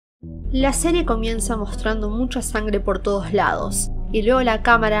La serie comienza mostrando mucha sangre por todos lados, y luego la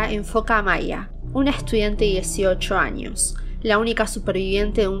cámara enfoca a Maja, una estudiante de 18 años, la única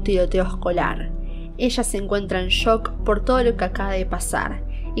superviviente de un tiroteo escolar. Ella se encuentra en shock por todo lo que acaba de pasar,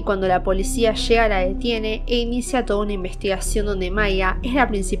 y cuando la policía llega la detiene e inicia toda una investigación donde Maja es la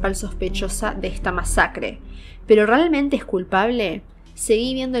principal sospechosa de esta masacre. ¿Pero realmente es culpable?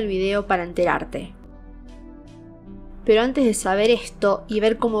 Seguí viendo el video para enterarte. Pero antes de saber esto y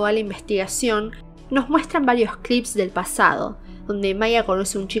ver cómo va la investigación, nos muestran varios clips del pasado, donde Maja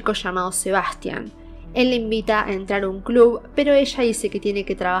conoce a un chico llamado Sebastián. Él le invita a entrar a un club, pero ella dice que tiene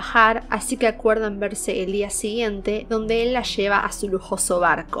que trabajar, así que acuerdan verse el día siguiente, donde él la lleva a su lujoso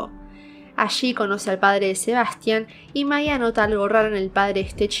barco. Allí conoce al padre de Sebastián y Maja nota algo raro en el padre de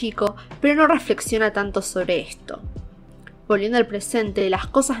este chico, pero no reflexiona tanto sobre esto. Volviendo al presente, las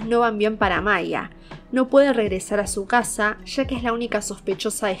cosas no van bien para Maja. No puede regresar a su casa, ya que es la única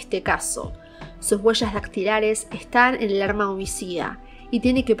sospechosa de este caso. Sus huellas dactilares están en el arma homicida, y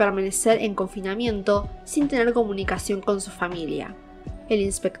tiene que permanecer en confinamiento sin tener comunicación con su familia. El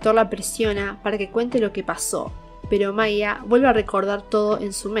inspector la presiona para que cuente lo que pasó, pero Maja vuelve a recordar todo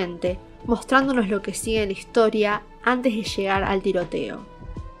en su mente, mostrándonos lo que sigue en la historia antes de llegar al tiroteo.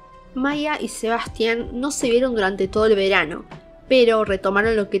 Maja y Sebastián no se vieron durante todo el verano, pero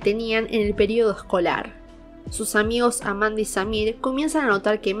retomaron lo que tenían en el periodo escolar. Sus amigos Amanda y Samir comienzan a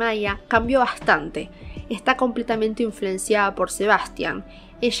notar que Maja cambió bastante. Está completamente influenciada por Sebastián.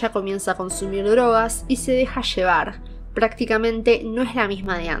 Ella comienza a consumir drogas y se deja llevar. Prácticamente no es la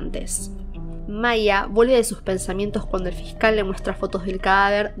misma de antes. Maja vuelve de sus pensamientos cuando el fiscal le muestra fotos del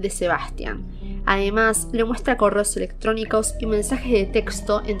cadáver de Sebastián. Además, le muestra correos electrónicos y mensajes de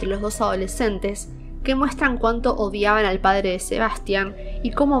texto entre los dos adolescentes que muestran cuánto odiaban al padre de Sebastián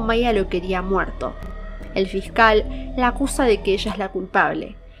y cómo Maja lo quería muerto. El fiscal la acusa de que ella es la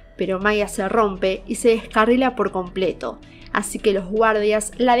culpable, pero Maja se rompe y se descarrila por completo, así que los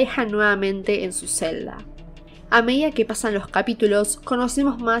guardias la dejan nuevamente en su celda. A medida que pasan los capítulos,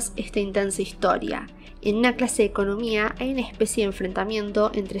 conocemos más esta intensa historia. En una clase de economía hay una especie de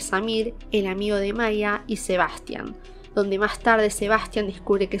enfrentamiento entre Samir, el amigo de Maja, y Sebastián, donde más tarde Sebastián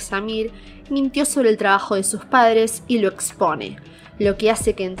descubre que Samir mintió sobre el trabajo de sus padres y lo expone, lo que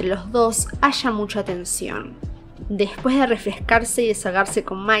hace que entre los dos haya mucha tensión. Después de refrescarse y desahogarse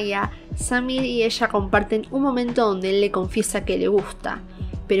con Maja, Samir y ella comparten un momento donde él le confiesa que le gusta,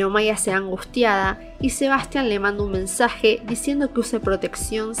 pero Maja se ve angustiada y Sebastián le manda un mensaje diciendo que use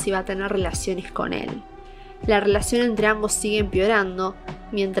protección si va a tener relaciones con él. La relación entre ambos sigue empeorando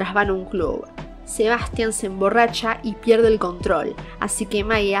mientras van a un club. Sebastián se emborracha y pierde el control, así que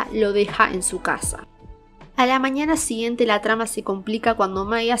Maja lo deja en su casa. A la mañana siguiente la trama se complica cuando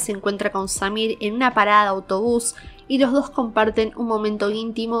Maja se encuentra con Samir en una parada de autobús y los dos comparten un momento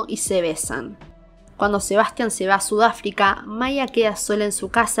íntimo y se besan. Cuando Sebastián se va a Sudáfrica, Maja queda sola en su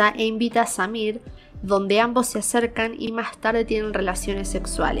casa e invita a Samir, donde ambos se acercan y más tarde tienen relaciones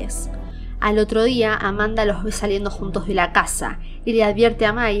sexuales. Al otro día, Amanda los ve saliendo juntos de la casa y le advierte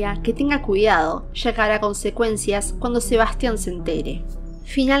a Maja que tenga cuidado, ya que habrá consecuencias cuando Sebastián se entere.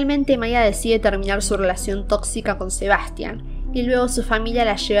 Finalmente, Maja decide terminar su relación tóxica con Sebastián y luego su familia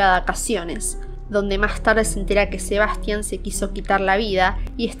la lleva de vacaciones, donde más tarde se entera que Sebastián se quiso quitar la vida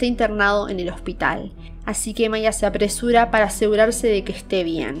y está internado en el hospital. Así que Maja se apresura para asegurarse de que esté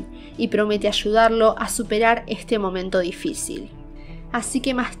bien y promete ayudarlo a superar este momento difícil. Así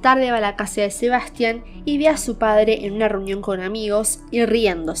que más tarde va a la casa de Sebastián y ve a su padre en una reunión con amigos y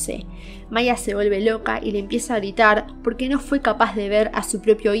riéndose. Maja se vuelve loca y le empieza a gritar porque no fue capaz de ver a su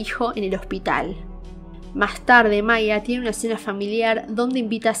propio hijo en el hospital. Más tarde Maja tiene una escena familiar donde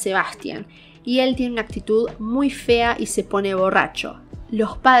invita a Sebastián y él tiene una actitud muy fea y se pone borracho.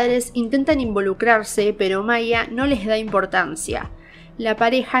 Los padres intentan involucrarse, pero Maja no les da importancia. La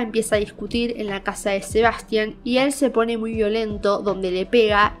pareja empieza a discutir en la casa de Sebastián y él se pone muy violento, donde le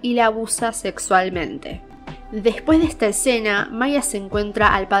pega y la abusa sexualmente. Después de esta escena, Maja se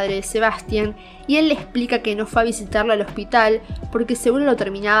encuentra al padre de Sebastián y él le explica que no fue a visitarlo al hospital porque seguro lo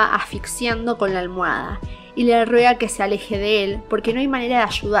terminaba asfixiando con la almohada y le ruega que se aleje de él porque no hay manera de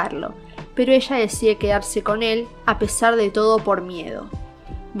ayudarlo, pero ella decide quedarse con él a pesar de todo por miedo.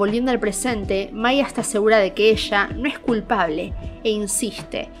 Volviendo al presente, Maja está segura de que ella no es culpable e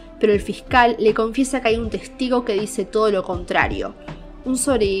insiste, pero el fiscal le confiesa que hay un testigo que dice todo lo contrario. Un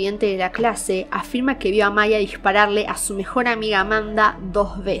sobreviviente de la clase afirma que vio a Maja dispararle a su mejor amiga Amanda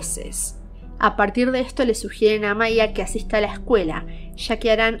 2 veces. A partir de esto le sugieren a Maja que asista a la escuela, ya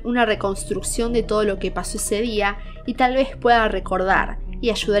que harán una reconstrucción de todo lo que pasó ese día y tal vez pueda recordar y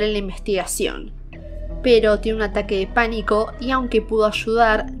ayudar en la investigación. pero tiene un ataque de pánico y aunque pudo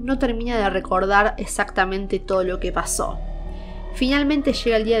ayudar, no termina de recordar exactamente todo lo que pasó. Finalmente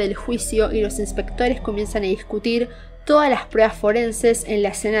llega el día del juicio y los inspectores comienzan a discutir todas las pruebas forenses en la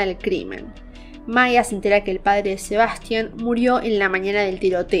escena del crimen. Maja se entera que el padre de Sebastián murió en la mañana del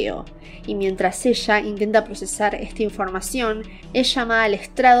tiroteo, y mientras ella intenta procesar esta información, es llamada al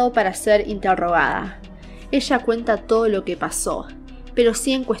estrado para ser interrogada. Ella cuenta todo lo que pasó, pero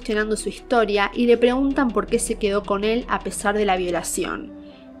siguen cuestionando su historia y le preguntan por qué se quedó con él a pesar de la violación.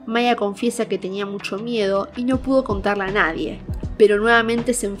 Maja confiesa que tenía mucho miedo y no pudo contarle a nadie, pero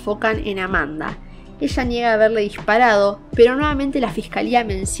nuevamente se enfocan en Amanda. Ella niega haberle disparado, pero nuevamente la fiscalía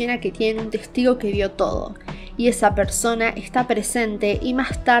menciona que tienen un testigo que vio todo, y esa persona está presente y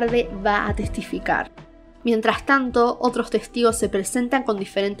más tarde va a testificar. Mientras tanto, otros testigos se presentan con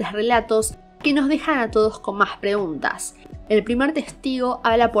diferentes relatos que nos dejan a todos con más preguntas. El primer testigo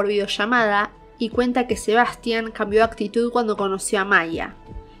habla por videollamada y cuenta que Sebastián cambió de actitud cuando conoció a Maja.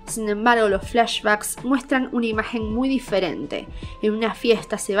 Sin embargo, los flashbacks muestran una imagen muy diferente. En una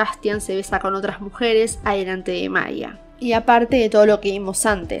fiesta, Sebastián se besa con otras mujeres adelante de Maja. Y aparte de todo lo que vimos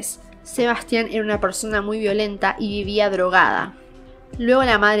antes, Sebastián era una persona muy violenta y vivía drogada. Luego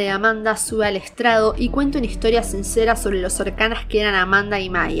la madre de Amanda sube al estrado y cuenta una historia sincera sobre lo cercanas que eran Amanda y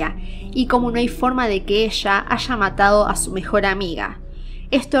Maja, y cómo no hay forma de que ella haya matado a su mejor amiga.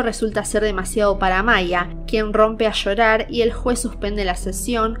 Esto resulta ser demasiado para Maja, quien rompe a llorar y el juez suspende la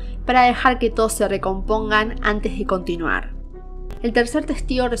sesión para dejar que todos se recompongan antes de continuar. El tercer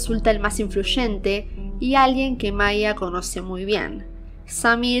testigo resulta el más influyente y alguien que Maja conoce muy bien.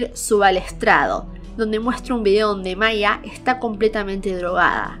 Samir sube al estrado, donde muestra un video donde Maja está completamente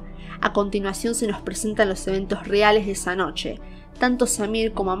drogada. A continuación se nos presentan los eventos reales de esa noche. Tanto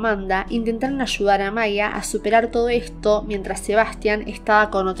Samir como Amanda intentaron ayudar a Maja a superar todo esto mientras Sebastián estaba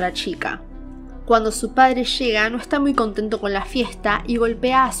con otra chica. Cuando su padre llega, no está muy contento con la fiesta y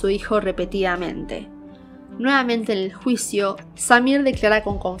golpea a su hijo repetidamente. Nuevamente en el juicio, Samir declara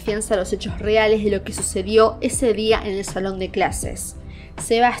con confianza los hechos reales de lo que sucedió ese día en el salón de clases.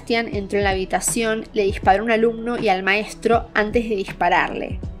 Sebastián entró en la habitación, le disparó a un alumno y al maestro antes de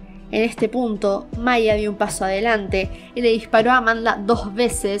dispararle. En este punto, Maja dio un paso adelante y le disparó a Amanda 2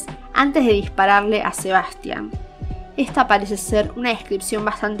 veces antes de dispararle a Sebastián. Esta parece ser una descripción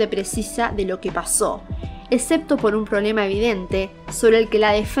bastante precisa de lo que pasó, excepto por un problema evidente sobre el que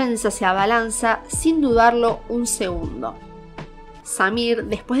la defensa se abalanza sin dudarlo un segundo. Samir,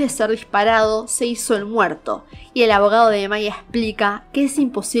 después de ser disparado, se hizo el muerto, y el abogado de Maja explica que es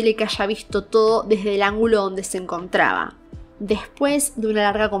imposible que haya visto todo desde el ángulo donde se encontraba. Después de una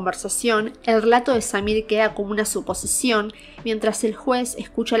larga conversación, el relato de Samir queda como una suposición mientras el juez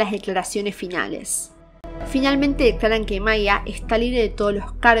escucha las declaraciones finales. Finalmente declaran que Maja está libre de todos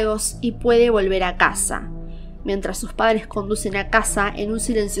los cargos y puede volver a casa. Mientras sus padres conducen a casa en un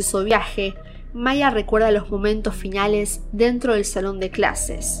silencioso viaje, Maja recuerda los momentos finales dentro del salón de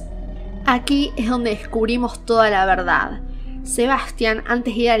clases. Aquí es donde descubrimos toda la verdad. Sebastián,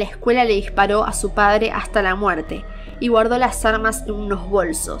 antes de ir a la escuela, le disparó a su padre hasta la muerte y guardó las armas en unos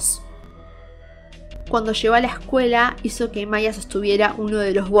bolsos. Cuando llegó a la escuela, hizo que Maja sostuviera uno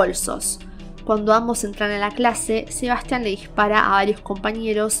de los bolsos. Cuando ambos entran a la clase, Sebastián le dispara a varios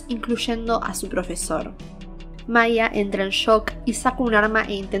compañeros, incluyendo a su profesor. Maja entra en shock y saca un arma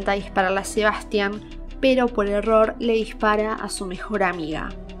e intenta dispararle a Sebastián, pero por error le dispara a su mejor amiga.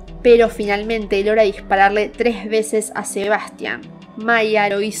 Pero finalmente logra dispararle 3 veces a Sebastián. Maja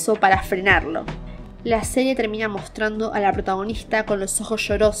lo hizo para frenarlo. La serie termina mostrando a la protagonista con los ojos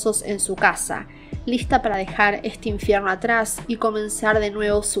llorosos en su casa, lista para dejar este infierno atrás y comenzar de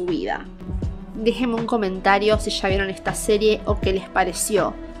nuevo su vida. Déjenme un comentario si ya vieron esta serie o qué les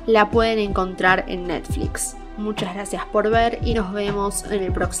pareció. La pueden encontrar en Netflix. Muchas gracias por ver y nos vemos en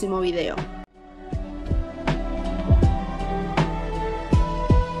el próximo video.